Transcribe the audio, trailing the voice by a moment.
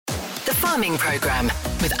The Farming Programme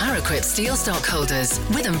with Araquip Steel Stockholders,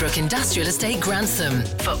 Withambrook Industrial Estate, Grantham.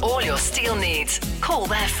 For all your steel needs, call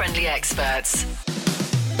their friendly experts.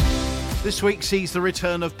 This week sees the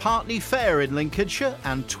return of Partney Fair in Lincolnshire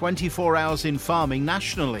and 24 Hours in Farming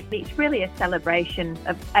nationally. It's really a celebration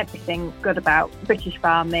of everything good about British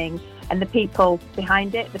farming and the people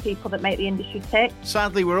behind it, the people that make the industry tick.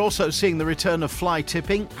 Sadly, we're also seeing the return of fly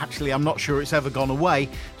tipping. Actually, I'm not sure it's ever gone away.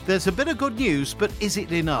 There's a bit of good news, but is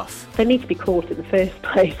it enough? They need to be caught in the first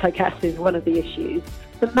place, I guess, is one of the issues.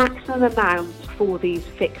 The maximum amount for these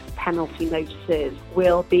fixed penalty notices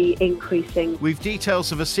will be increasing. We've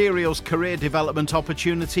details of a cereals career development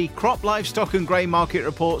opportunity, crop, livestock and grain market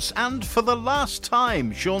reports, and for the last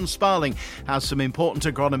time, Sean Sparling has some important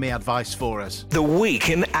agronomy advice for us. The Week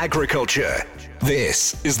in Agriculture.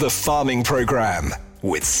 This is the Farming Programme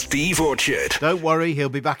with Steve Orchard. Don't worry, he'll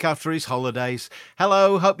be back after his holidays.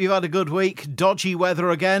 Hello, hope you've had a good week. Dodgy weather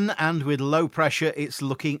again, and with low pressure, it's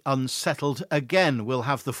looking unsettled again. We'll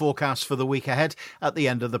have the forecast for the week ahead at the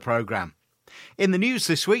end of the programme. In the news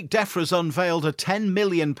this week, DEFRA's unveiled a £10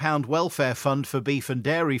 million welfare fund for beef and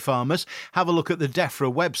dairy farmers. Have a look at the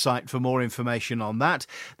DEFRA website for more information on that.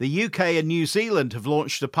 The UK and New Zealand have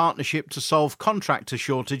launched a partnership to solve contractor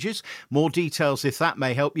shortages. More details, if that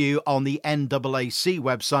may help you, on the NAAC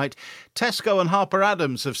website. Tesco and Harper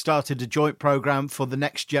Adams have started a joint programme for the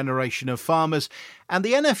next generation of farmers. And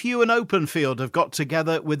the NFU and Openfield have got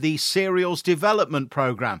together with the Cereals Development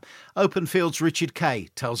Programme. Openfield's Richard Kay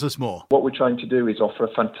tells us more. What we're trying to do is offer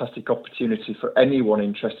a fantastic opportunity for anyone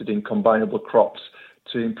interested in combinable crops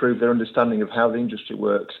to improve their understanding of how the industry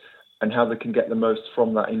works and how they can get the most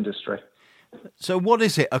from that industry. So what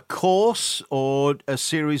is it, a course or a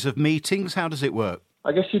series of meetings? How does it work?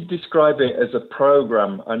 I guess you'd describe it as a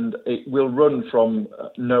programme, and it will run from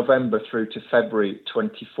November through to February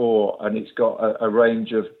 24, and it's got a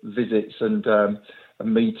range of visits and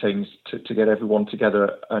meetings to get everyone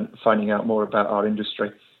together and finding out more about our industry.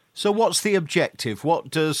 So what's the objective? What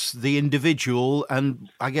does the individual and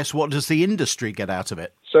I guess what does the industry get out of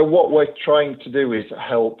it? So what we're trying to do is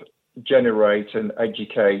help generate and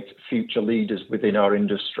educate future leaders within our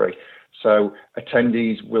industry. So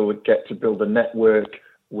attendees will get to build a network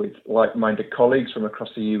with like-minded colleagues from across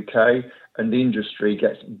the UK, and the industry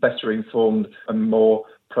gets better informed and more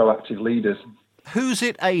proactive leaders. Who's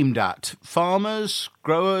it aimed at? Farmers,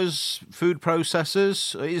 growers, food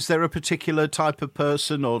processors? Is there a particular type of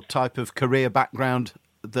person or type of career background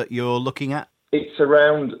that you're looking at? It's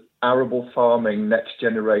around arable farming, next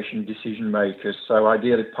generation decision makers. So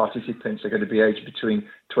ideally participants are going to be aged between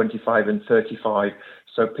 25 and 35.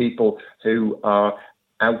 So people who are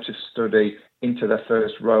out of study, into their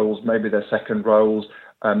first roles, maybe their second roles,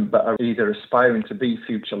 but are either aspiring to be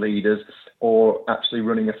future leaders or actually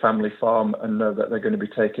running a family farm and know that they're going to be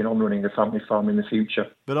taking on running a family farm in the future.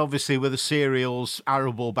 But obviously with a cereals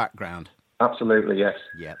arable background. Absolutely, yes.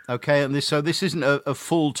 Yeah. Okay. And this isn't a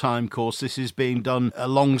full-time course. This is being done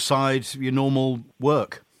alongside your normal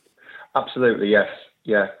work. Absolutely, yes.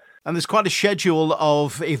 Yeah. And there's quite a schedule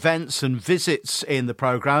of events and visits in the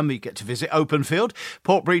programme. You get to visit Openfield,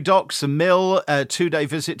 Portbury Docks and Mill, a 2-day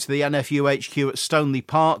visit to the NFU HQ at Stoneleigh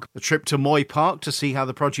Park, a trip to Moy Park to see how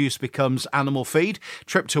the produce becomes animal feed,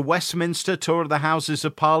 trip to Westminster, tour of the Houses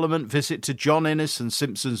of Parliament, visit to John Innes and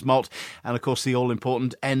Simpson's Malt, and of course the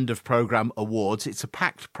all-important end of programme awards. It's a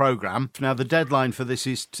packed programme. Now the deadline for this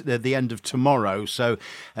is the end of tomorrow, so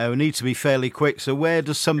we need to be fairly quick. So where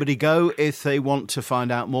does somebody go if they want to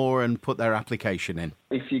find out more and put their application in?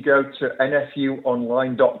 If you go to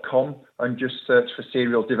nfuonline.com and just search for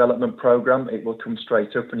Cereals Development Programme, it will come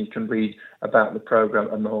straight up and you can read about the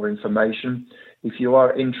programme and more information. If you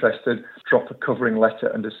are interested, drop a covering letter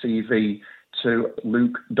and a CV to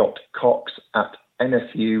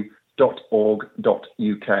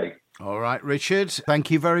luke.cox@nfu.org.uk. All right, Richard,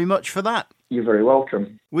 thank you very much for that. You're very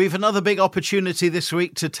welcome. We've another big opportunity this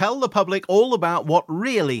week to tell the public all about what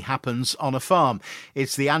really happens on a farm.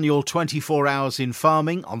 It's the annual 24 Hours in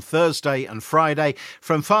Farming on Thursday and Friday.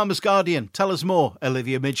 From Farmers Guardian, tell us more,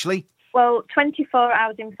 Olivia Midgley. Well, 24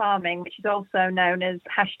 Hours in Farming, which is also known as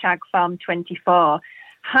 #Farm24,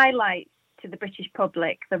 highlights to the British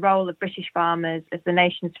public the role of British farmers as the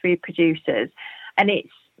nation's food producers. And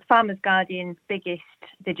it's Farmers Guardian's biggest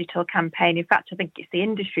digital campaign. In fact, I think it's the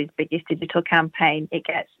industry's biggest digital campaign. It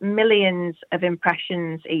gets millions of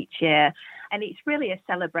impressions each year, and it's really a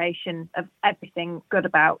celebration of everything good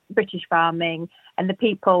about British farming and the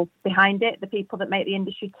people behind it, the people that make the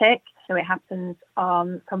industry tick. So it happens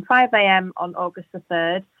from 5 a.m. on August the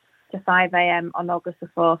 3rd to 5 a.m. on August the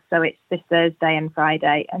 4th. So it's this Thursday and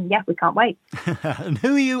Friday. And yeah, we can't wait. And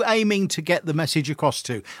who are you aiming to get the message across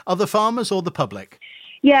to? Other farmers or the public?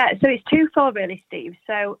 Yeah, so it's twofold really, Steve.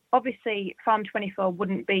 So obviously Farm 24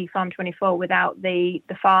 wouldn't be Farm 24 without the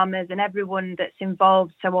farmers and everyone that's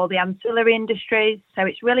involved, so all the ancillary industries. So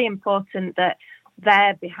it's really important that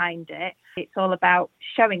they're behind it. It's all about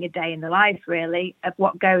showing a day in the life, really, of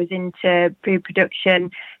what goes into food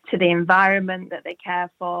production, to the environment that they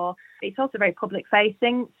care for. It's also very public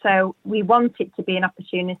facing, so we want it to be an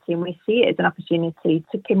opportunity, and we see it as an opportunity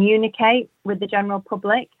to communicate with the general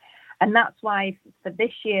public. And that's why for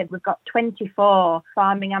this year, we've got 24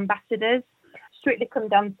 farming ambassadors. Strictly Come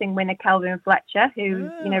Dancing winner Kelvin Fletcher, who's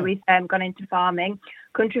gone into farming,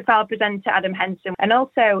 Country File presenter Adam Henson, and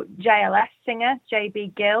also JLS singer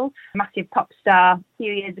JB Gill, massive pop star a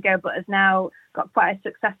few years ago, but has now got quite a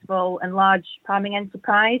successful and large farming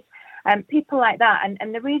enterprise. People like that.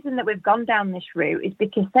 And the reason that we've gone down this route is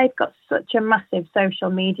because they've got such a massive social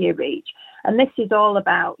media reach. And this is all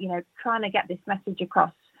about, trying to get this message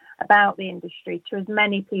across about the industry to as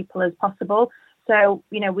many people as possible. So,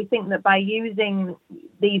 we think that by using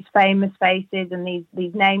these famous faces and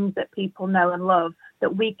these names that people know and love,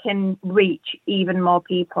 that we can reach even more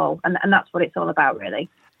people. And that's what it's all about, really.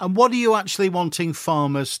 And what are you actually wanting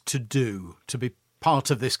farmers to do to be part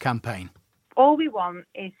of this campaign? All we want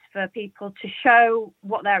is for people to show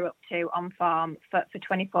what they're up to on farm for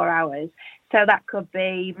 24 hours. So that could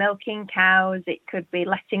be milking cows, it could be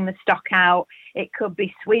letting the stock out, it could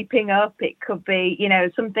be sweeping up, it could be,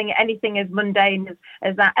 anything as mundane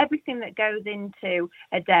as that, everything that goes into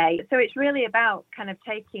a day. So it's really about kind of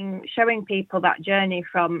showing people that journey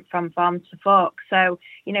from farm to fork. So,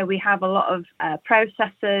 we have a lot of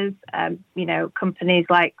processors, companies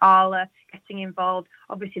like Arla getting involved.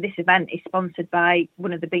 Obviously, this event is sponsored by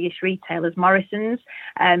one of the biggest retailers, Morrison's.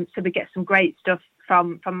 So we get some great stuff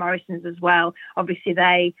from Morrison's as well. Obviously,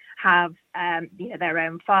 they have their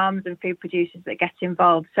own farms and food producers that get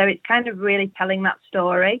involved. So it's kind of really telling that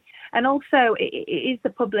story. And also, it is the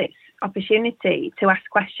public's opportunity to ask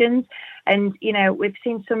questions. And, we've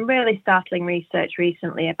seen some really startling research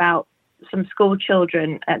recently about some school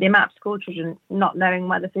children, the amount of school children not knowing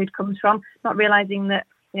where the food comes from, not realising that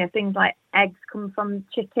things like eggs come from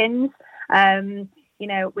chickens,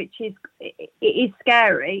 which is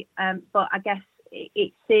scary. But I guess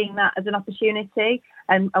it's seeing that as an opportunity,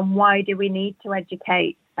 and why do we need to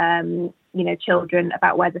educate, children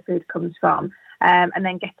about where the food comes from, and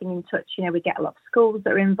then getting in touch. We get a lot of schools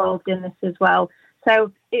that are involved in this as well.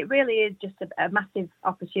 So it really is just a massive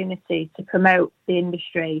opportunity to promote the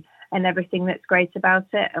industry and everything that's great about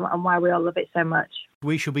it and why we all love it so much.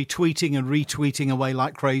 We shall be tweeting and retweeting away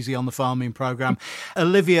like crazy on the farming programme.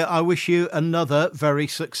 Olivia, I wish you another very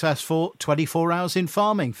successful 24 hours in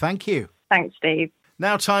farming. Thank you. Thanks, Steve.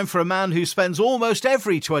 Now time for a man who spends almost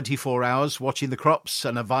every 24 hours watching the crops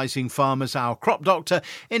and advising farmers, our crop doctor,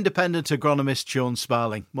 independent agronomist Sean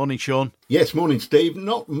Sparling. Morning, Sean. Yes, morning, Steve.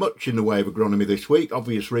 Not much in the way of agronomy this week,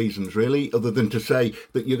 obvious reasons really, other than to say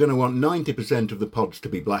that you're going to want 90% of the pods to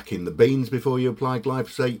be black in the beans before you apply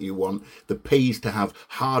glyphosate. You want the peas to have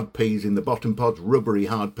hard peas in the bottom pods, rubbery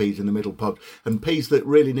hard peas in the middle pods, and peas that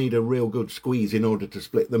really need a real good squeeze in order to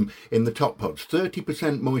split them in the top pods.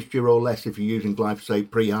 30% moisture or less if you're using glyphosate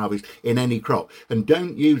pre-harvest in any crop. And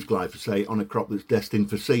don't use glyphosate on a crop that's destined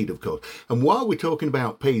for seed, of course. And while we're talking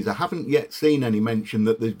about peas, I haven't yet seen any mention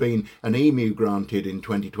that there's been an EMU granted in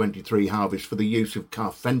 2023 harvest for the use of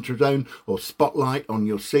carfentrazone or spotlight on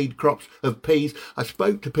your seed crops of peas. I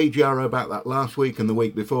spoke to PGRO about that last week and the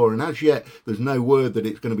week before, and as yet there's no word that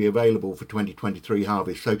it's going to be available for 2023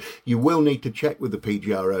 harvest. So you will need to check with the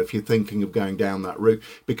PGRO if you're thinking of going down that route,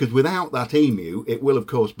 because without that EMU it will of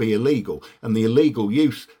course be illegal, and the illegal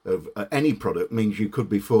use of any product means you could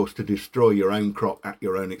be forced to destroy your own crop at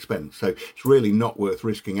your own expense. So it's really not worth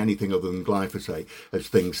risking anything other than glyphosate as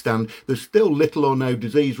things stand. There's still little or no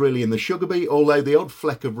disease really in the sugar beet, although the odd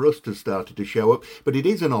fleck of rust has started to show up, but it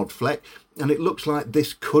is an odd fleck. And it looks like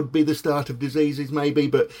this could be the start of diseases maybe,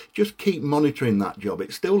 but just keep monitoring that job.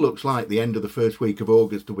 It still looks like the end of the first week of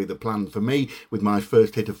August will be the plan for me with my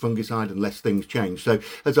first hit of fungicide unless things change. So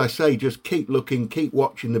as I say, just keep looking, keep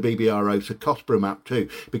watching the BBRO Cercospora map too,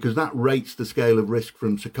 because that rates the scale of risk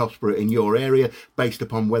from Cercospora in your area based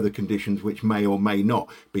upon weather conditions which may or may not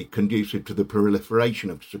be conducive to the proliferation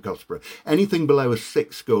of Cercospora. Anything below a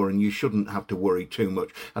 6 score and you shouldn't have to worry too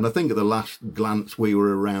much. And I think at the last glance we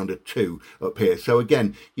were around a 2. up here. So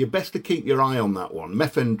again, you're best to keep your eye on that one.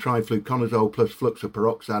 Methane-trifluconazole plus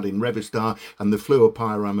fluxaperoxide in Revistar and the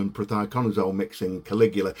fluopyram and prothioconazole mix in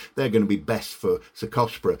Caligula, they're going to be best for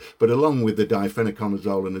Cercospora. But along with the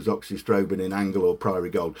difenoconazole and azoxystrobin in Angle or Prairie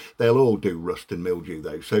Gold, they'll all do rust and mildew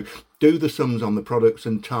though. So do the sums on the products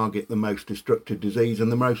and target the most destructive disease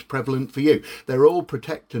and the most prevalent for you. They're all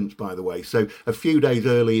protectants, by the way, so a few days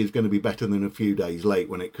early is going to be better than a few days late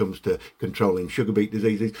when it comes to controlling sugar beet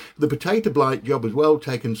diseases. The potato blight job as well,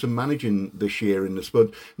 taken some managing this year in the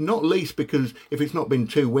spud, not least because if it's not been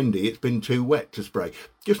too windy, it's been too wet to spray.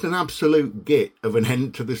 Just an absolute git of an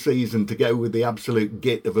end to the season to go with the absolute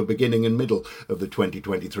git of a beginning and middle of the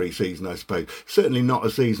 2023 season, I suppose. Certainly not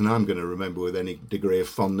a season I'm going to remember with any degree of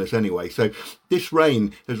fondness anyway. So this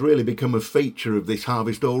rain has really become a feature of this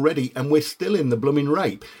harvest already, and we're still in the blooming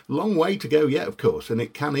rape. Long way to go yet, of course, and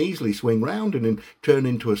it can easily swing round and turn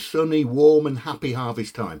into a sunny, warm and happy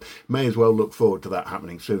harvest time. May as well look forward to that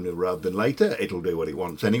happening sooner rather than later. It'll do what it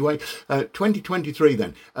wants anyway. 2023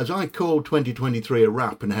 then, as I call 2023 a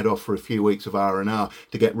wrap and head off for a few weeks of R&R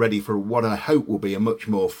to get ready for what I hope will be a much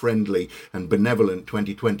more friendly and benevolent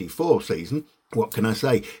 2024 season. What can I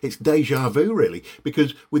say? It's deja vu, really,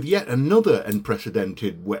 because with yet another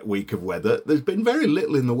unprecedented wet week of weather, there's been very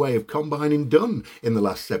little in the way of combining done in the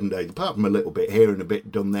last 7 days, apart from a little bit here and a bit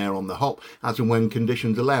done there on the hop, as and when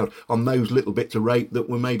conditions allowed, on those little bits of rape that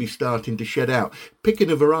we're maybe starting to shed out. Picking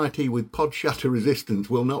a variety with pod shatter resistance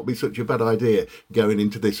will not be such a bad idea going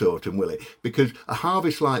into this autumn, will it? Because a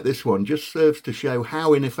harvest like this one just serves to show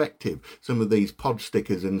how ineffective some of these pod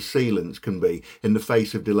stickers and sealants can be in the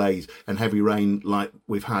face of delays and heavy rain like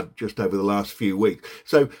we've had just over the last few weeks.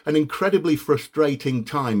 So an incredibly frustrating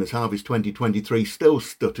time as Harvest 2023 still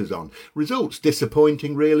stutters on. Results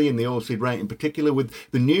disappointing really in the oilseed rate in particular, with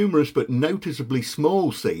the numerous but noticeably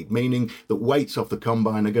small seed, meaning that weights off the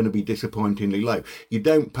combine are going to be disappointingly low. You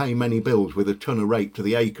don't pay many bills with a ton of rape to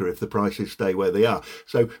the acre if the prices stay where they are.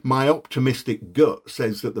 So my optimistic gut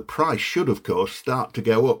says that the price should of course start to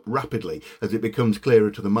go up rapidly as it becomes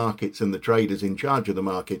clearer to the markets and the traders in charge of the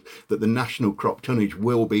market that the national crop tonnage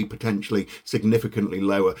will be potentially significantly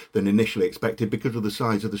lower than initially expected because of the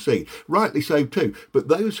size of the seed. Rightly so too, but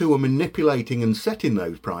those who are manipulating and setting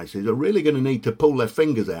those prices are really going to need to pull their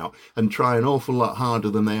fingers out and try an awful lot harder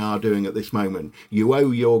than they are doing at this moment. You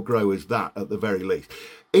owe your growers that at the very least.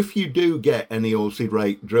 If you do get any oilseed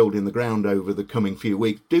rape drilled in the ground over the coming few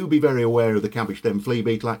weeks, do be very aware of the cabbage stem flea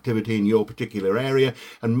beetle activity in your particular area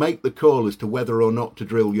and make the call as to whether or not to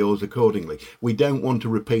drill yours accordingly. We don't want a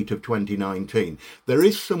repeat of 2019. There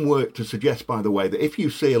is some work to suggest, by the way, that if you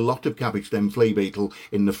see a lot of cabbage stem flea beetle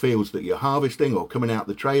in the fields that you're harvesting or coming out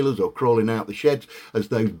the trailers or crawling out the sheds as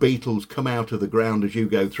those beetles come out of the ground as you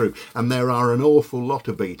go through, and there are an awful lot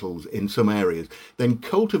of beetles in some areas, then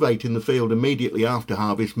cultivating the field immediately after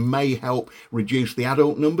harvest may help reduce the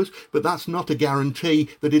adult numbers, but that's not a guarantee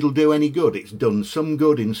that it'll do any good. It's done some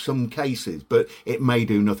good in some cases, but it may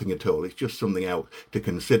do nothing at all. It's just something else to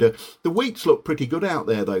consider. The wheats look pretty good out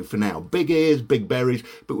there though for now. Big ears, big berries,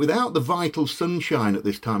 but without the vital sunshine at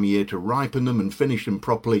this time of year to ripen them and finish them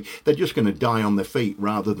properly, they're just going to die on their feet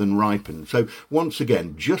rather than ripen. So once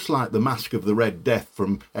again, just like the Mask of the Red Death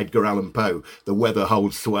from Edgar Allan Poe, the weather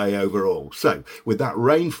holds sway over all. So with that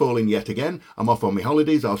rain falling yet again, I'm off on my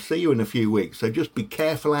holidays. I'll see you in a few weeks, so just be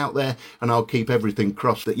careful out there and I'll keep everything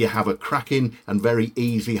crossed that you have a cracking and very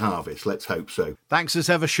easy harvest. Let's hope so. Thanks as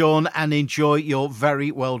ever, Sean, and enjoy your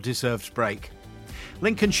very well-deserved break.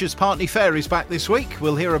 Lincolnshire's Partney Fair is back this week.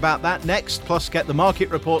 We'll hear about that next, plus get the market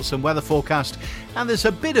reports and weather forecast. And there's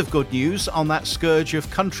a bit of good news on that scourge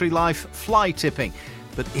of country life, fly tipping.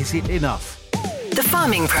 But is it enough? The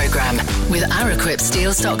Farming Programme with Araquip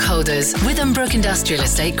Steel Stockholders, Withambrook Industrial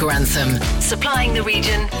Estate, Grantham, supplying the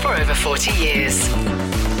region for over 40 years.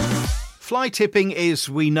 Fly tipping is,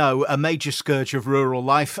 we know, a major scourge of rural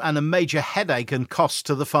life and a major headache and cost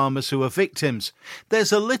to the farmers who are victims.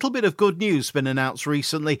 There's a little bit of good news been announced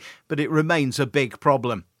recently, but it remains a big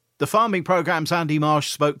problem. The Farming Programme's Andy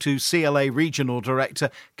Marsh spoke to CLA Regional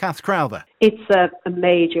Director Kath Crowther. It's a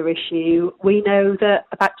major issue. We know that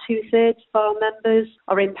about 2/3 of our members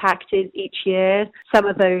are impacted each year, some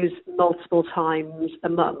of those multiple times a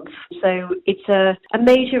month. So it's a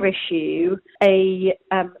major issue, a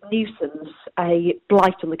nuisance, a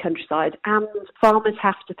blight on the countryside, and farmers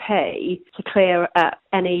have to pay to clear up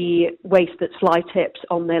any waste that's fly tipped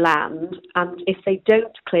on their land. And if they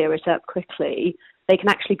don't clear it up quickly, they can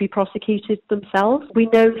actually be prosecuted themselves. We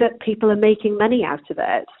know that people are making money out of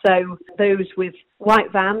it. So those with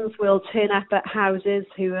white vans will turn up at houses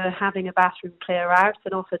who are having a bathroom clear out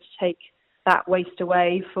and offer to take that waste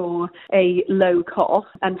away for a low cost.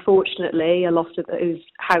 Unfortunately, a lot of those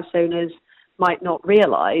house owners might not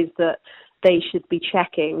realise that they should be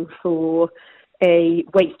checking for a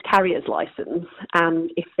waste carrier's licence, and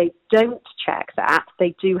if they don't check that,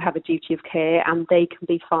 they do have a duty of care and they can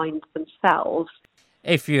be fined themselves.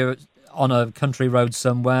 If you're on a country road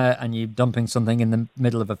somewhere and you're dumping something in the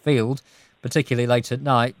middle of a field, particularly late at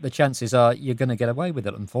night, the chances are you're going to get away with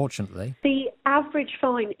it, unfortunately. The average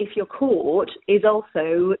fine, if you're caught, is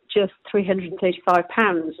also just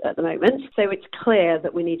 £335 at the moment. So it's clear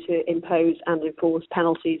that we need to impose and enforce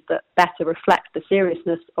penalties that better reflect the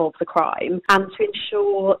seriousness of the crime, and to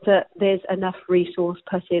ensure that there's enough resource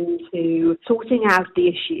put into sorting out the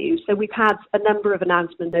issue. So we've had a number of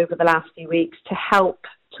announcements over the last few weeks to help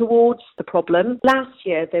towards the problem. Last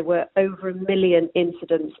year, there were over 1 million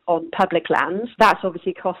incidents on public lands. That's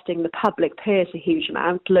obviously costing the public purse a huge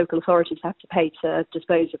amount. Local authorities have to pay to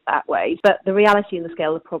dispose of that waste. But the reality and the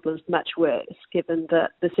scale of the problem is much worse, given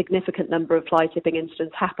that the significant number of fly tipping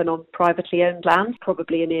incidents happen on privately owned land,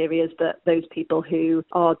 probably in areas that those people who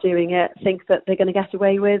are doing it think that they're going to get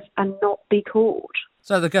away with and not be caught.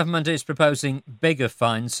 So the government is proposing bigger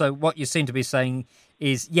fines. So what you seem to be saying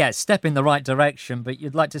is, yes, step in the right direction, but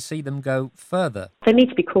you'd like to see them go further. They need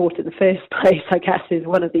to be caught in the first place, I guess, is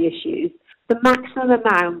one of the issues. The maximum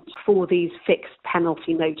amount for these fixed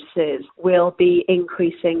penalty notices will be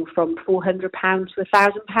increasing from £400 to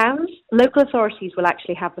 £1,000. Local authorities will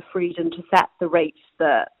actually have the freedom to set the rates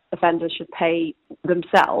that offenders should pay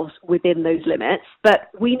themselves within those limits. But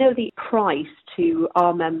we know the price to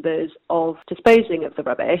our members of disposing of the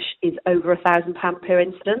rubbish is over £1,000 per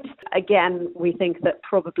incident. Again, we think that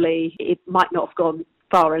probably it might not have gone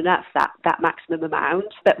far enough, that maximum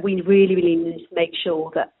amount, but we really need to make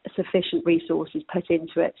sure that sufficient resources put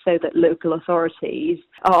into it so that local authorities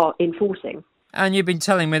are enforcing. And you've been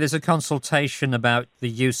telling me there's a consultation about the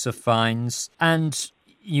use of fines, and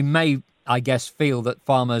you may, I guess, feel that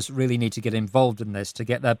farmers really need to get involved in this to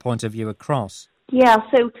get their point of view across. Yeah,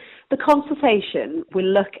 so the consultation will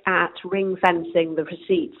look at ring-fencing the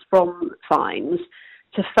receipts from fines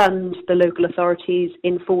to fund the local authorities'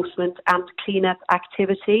 enforcement and clean-up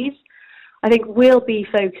activities. I think we'll be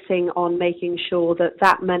focusing on making sure that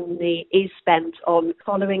that money is spent on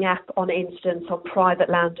following up on incidents on private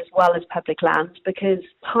land as well as public land, because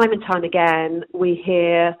time and time again we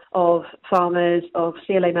hear of farmers, of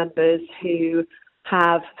CLA members who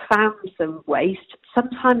have found some waste,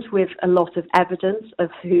 sometimes with a lot of evidence of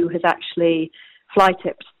who has actually fly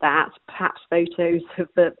tipped that, perhaps photos of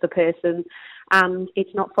the person, and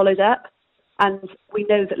it's not followed up. And we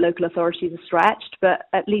know that local authorities are stretched, but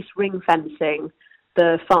at least ring fencing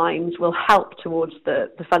the fines will help towards the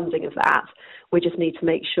funding of that. We just need to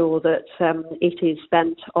make sure that it is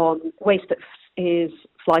spent on waste that is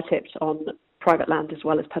fly tipped on private land as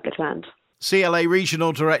well as public land. CLA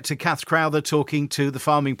Regional Director Kath Crowther talking to the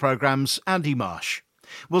Farming Programme's Andy Marsh.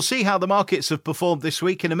 We'll see how the markets have performed this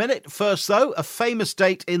week in a minute. First, though, a famous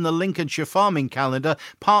date in the Lincolnshire farming calendar,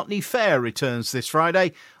 Partney Fair, returns this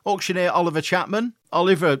Friday. Auctioneer Oliver Chapman.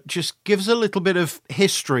 Oliver, just give us a little bit of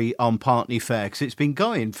history on Partney Fair, because it's been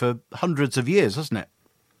going for hundreds of years, hasn't it?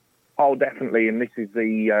 Oh, definitely, and this is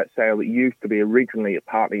the sale that used to be originally at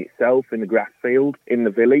Partney itself in the grass field in the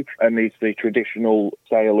village, and it's the traditional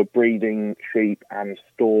sale of breeding sheep and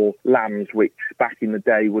store lambs, which back in the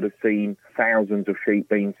day would have seen thousands of sheep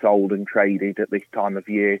being sold and traded at this time of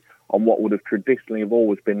year on what would have traditionally have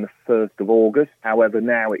always been the 1st of August. However,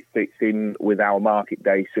 now it fits in with our market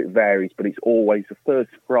day, so it varies, but it's always the first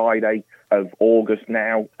Friday of August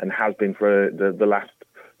now, and has been for the last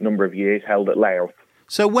number of years, held at Louth.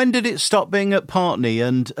 So when did it stop being at Partney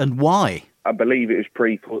and why? I believe it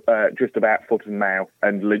was just about foot and mouth,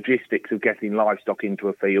 and logistics of getting livestock into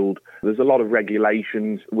a field. There's a lot of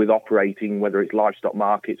regulations with operating, whether it's livestock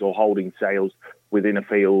markets or holding sales within a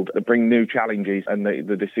field, that bring new challenges, and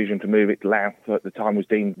the decision to move it to Louth at the time was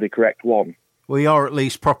deemed the correct one. Well, you are at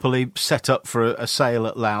least properly set up for a sale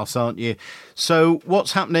at Louth, aren't you? So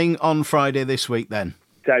what's happening on Friday this week then?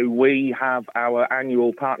 So we have our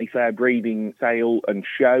annual Partney Fair breeding sale and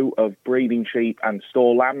show of breeding sheep and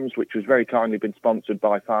store lambs, which has very kindly been sponsored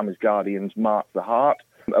by Farmers Guardian's Mark the Heart.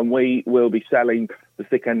 And we will be selling the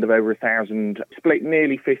thick end of over 1,000, split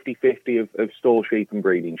nearly 50-50 of store sheep and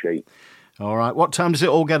breeding sheep. All right. What time does it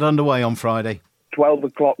all get underway on Friday? 12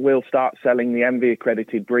 o'clock we'll start selling the MV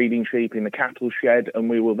accredited breeding sheep in the cattle shed, and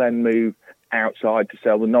we will then move outside to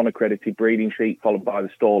sell the non-accredited breeding sheep, followed by the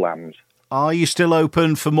store lambs. Are you still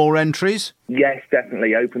open for more entries? Yes,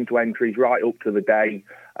 definitely open to entries right up to the day.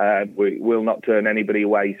 We will not turn anybody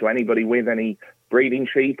away. So anybody with any breeding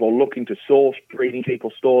sheep or looking to source breeding sheep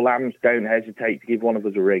or store lambs, don't hesitate to give one of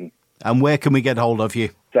us a ring. And where can we get hold of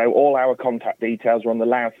you? So all our contact details are on the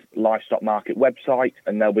Louth Livestock Market website,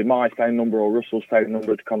 and there'll be my phone number or Russell's phone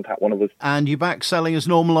number to contact one of us. And you back selling as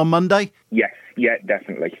normal on Monday? Yes, yeah,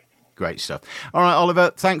 definitely. Great stuff. All right,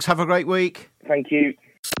 Oliver, thanks. Have a great week. Thank you.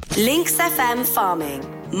 Links FM Farming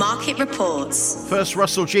Market Reports. First,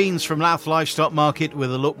 Russell Jeans from Louth Livestock Market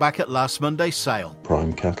with a look back at last Monday's sale.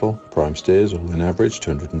 Prime cattle, prime steers, all in average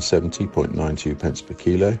 270.92 pence per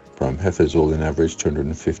kilo. Prime heifers, all in average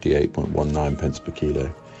 258.19 pence per kilo.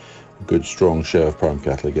 A good strong show of prime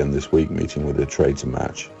cattle again this week, meeting with a trade to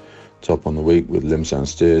match. Top on the week with Limsound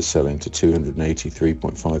steers selling to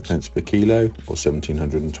 283.5 pence per kilo, or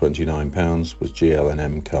 £1,729 was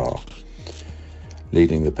GL&M Car.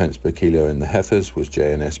 Leading the pence per kilo in the heifers was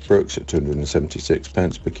J&S Brooks at 276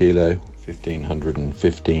 pence per kilo,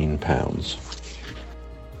 £1,515.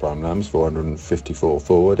 Prime lambs 454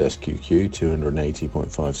 forward, SQQ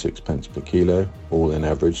 280.56 pence per kilo, all in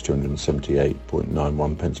average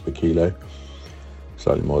 278.91 pence per kilo.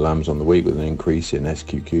 Slightly more lambs on the week with an increase in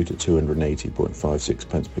SQQ to 280.56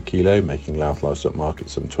 pence per kilo, making Louth Livestock Market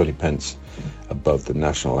some 20 pence above the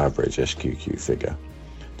national average SQQ figure.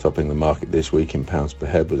 Topping the market this week in pounds per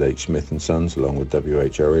head was H. Smith & Sons along with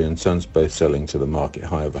WH Ory & Sons, both selling to the market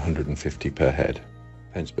high of 150 per head.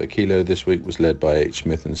 Pence per kilo this week was led by H.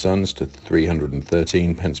 Smith & Sons to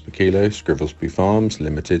 313 pence per kilo. Scrivelsby Farms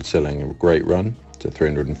Limited selling a great run to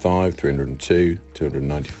 305, 302,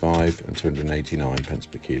 295 and 289 pence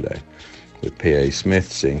per kilo, with PA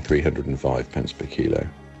Smith seeing 305 pence per kilo.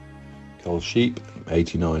 Cull sheep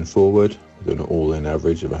 89 forward with an all-in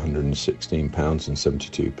average of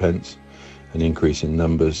 £116.72, an increase in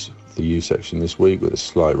numbers for the U section this week with a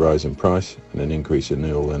slight rise in price and an increase in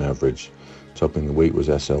the all-in average. Topping the week was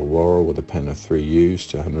SL Worrell with a pen of 3 U's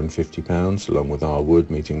to £150, along with R Wood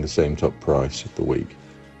meeting the same top price of the week.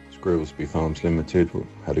 Scrivelsby Farms Limited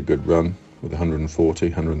had a good run with 140,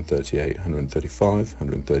 138, 135,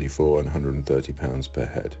 134 and £130 per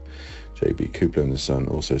head. JB Coupland & Son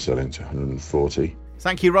also selling to 140.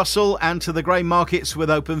 Thank you, Russell. And to the grain markets with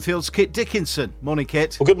Openfield's Kit Dickinson. Morning,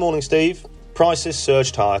 Kit. Well, good morning, Steve. Prices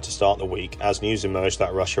surged higher to start the week as news emerged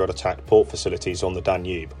that Russia had attacked port facilities on the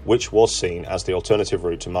Danube, which was seen as the alternative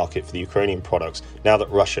route to market for the Ukrainian products now that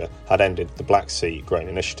Russia had ended the Black Sea grain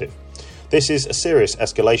initiative. This is a serious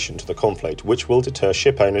escalation to the conflict, which will deter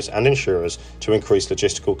ship owners and insurers to increase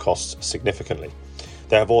logistical costs significantly.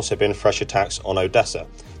 There have also been fresh attacks on Odessa.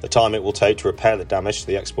 The time it will take to repair the damage to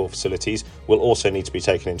the export facilities will also need to be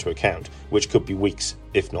taken into account, which could be weeks,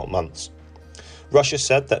 if not months. Russia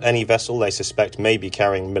said that any vessel they suspect may be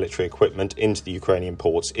carrying military equipment into the Ukrainian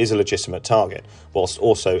ports is a legitimate target, whilst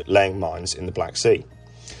also laying mines in the Black Sea.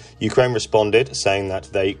 Ukraine responded, saying that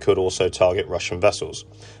they could also target Russian vessels.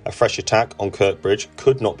 A fresh attack on Kerch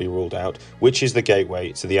could not be ruled out, which is the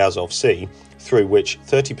gateway to the Azov Sea, through which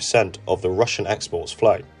 30% of the Russian exports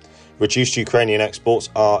flow. Reduced Ukrainian exports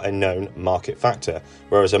are a known market factor,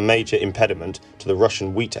 whereas a major impediment to the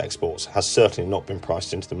Russian wheat exports has certainly not been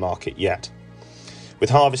priced into the market yet.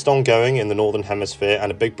 With harvest ongoing in the Northern Hemisphere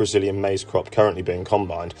and a big Brazilian maize crop currently being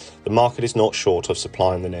combined, the market is not short of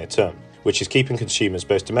supply in the near term, which is keeping consumers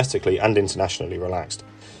both domestically and internationally relaxed.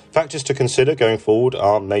 Factors to consider going forward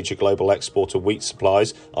are major global exporter wheat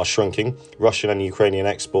supplies are shrinking, Russian and Ukrainian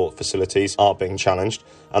export facilities are being challenged,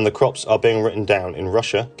 and the crops are being written down in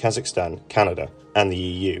Russia, Kazakhstan, Canada and the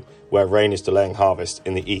EU, where rain is delaying harvest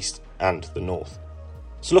in the east and the north.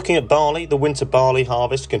 So looking at barley, the winter barley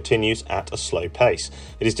harvest continues at a slow pace.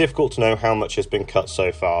 It is difficult to know how much has been cut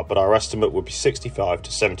so far, but our estimate would be 65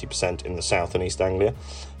 to 70% in the south and East Anglia,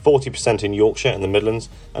 40% in Yorkshire and the Midlands,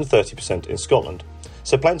 and 30% in Scotland.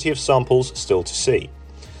 So plenty of samples still to see.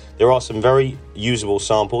 There are some very usable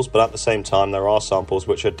samples, but at the same time there are samples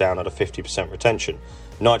which are down at a 50% retention.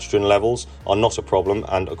 Nitrogen levels are not a problem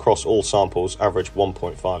and across all samples average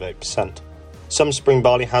 1.58%. Some spring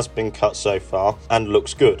barley has been cut so far and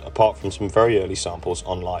looks good, apart from some very early samples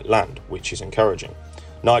on light land, which is encouraging.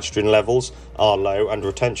 Nitrogen levels are low and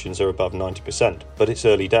retentions are above 90%, but it's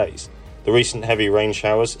early days. The recent heavy rain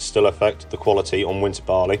showers still affect the quality on winter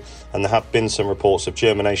barley, and there have been some reports of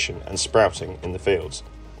germination and sprouting in the fields.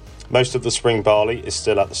 Most of the spring barley is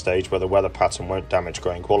still at the stage where the weather pattern won't damage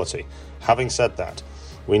grain quality. Having said that,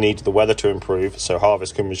 we need the weather to improve so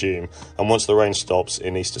harvest can resume, and once the rain stops,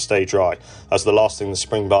 it needs to stay dry, as the last thing the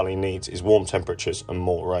spring barley needs is warm temperatures and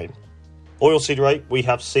more rain. Oilseed rape, we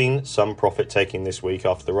have seen some profit taking this week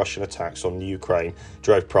after the Russian attacks on Ukraine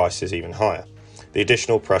drove prices even higher. The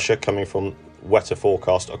additional pressure coming from wetter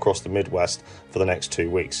forecast across the Midwest for the next 2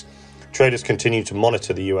 weeks. Traders continue to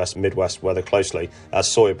monitor the US Midwest weather closely as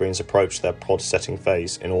soybeans approach their pod setting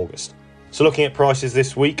phase in August. So looking at prices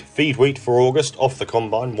this week, feed wheat for August off the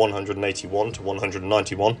combine 181 to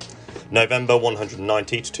 191, November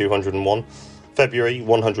 190 to 201, February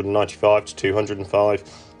 195 to 205,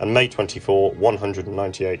 and May 24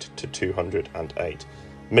 198 to 208.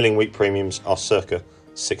 Milling wheat premiums are circa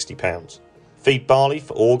 £60. Feed barley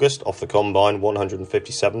for August off the combine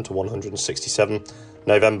 157 to 167,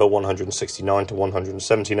 November 169 to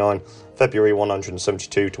 179, February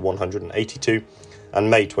 172 to 182, and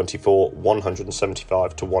May 24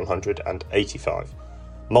 175 to 185.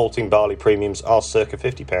 Malting barley premiums are circa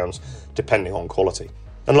 £50 depending on quality.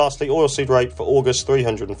 And lastly, oilseed rape for August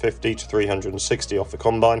 350 to 360 off the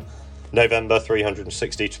combine, November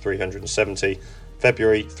 360 to 370,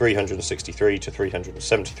 February 363 to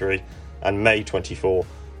 373, and May 24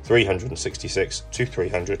 366 to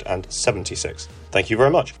 376. Thank you very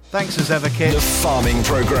much. Thanks as ever, Kit. The Farming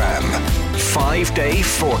Programme. 5-day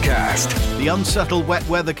forecast. The unsettled wet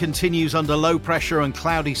weather continues under low pressure and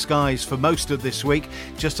cloudy skies for most of this week.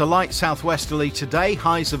 Just a light southwesterly today,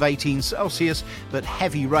 highs of 18 Celsius, but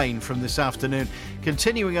heavy rain from this afternoon.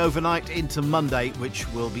 Continuing overnight into Monday, which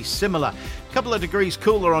will be similar. A couple of degrees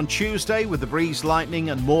cooler on Tuesday with the breeze lightening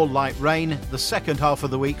and more light rain. The second half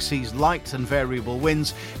of the week sees light and variable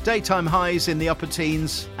winds, daytime highs in the upper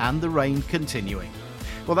teens and the rain continuing.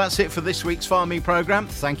 Well, that's it for this week's farming programme.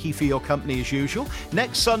 Thank you for your company as usual.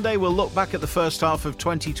 Next Sunday, we'll look back at the first half of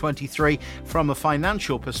 2023 from a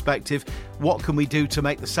financial perspective. What can we do to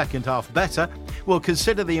make the second half better? We'll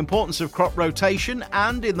consider the importance of crop rotation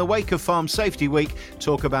and, in the wake of Farm Safety Week,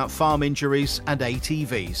 talk about farm injuries and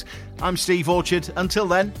ATVs. I'm Steve Orchard. Until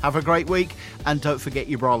then, have a great week and don't forget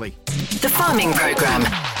your brolly. The Farming Programme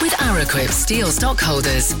with Araquip Steel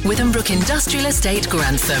Stockholders, Withambrook Industrial Estate,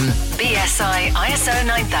 Grantham. BSI ISO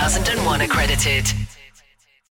 9001 accredited.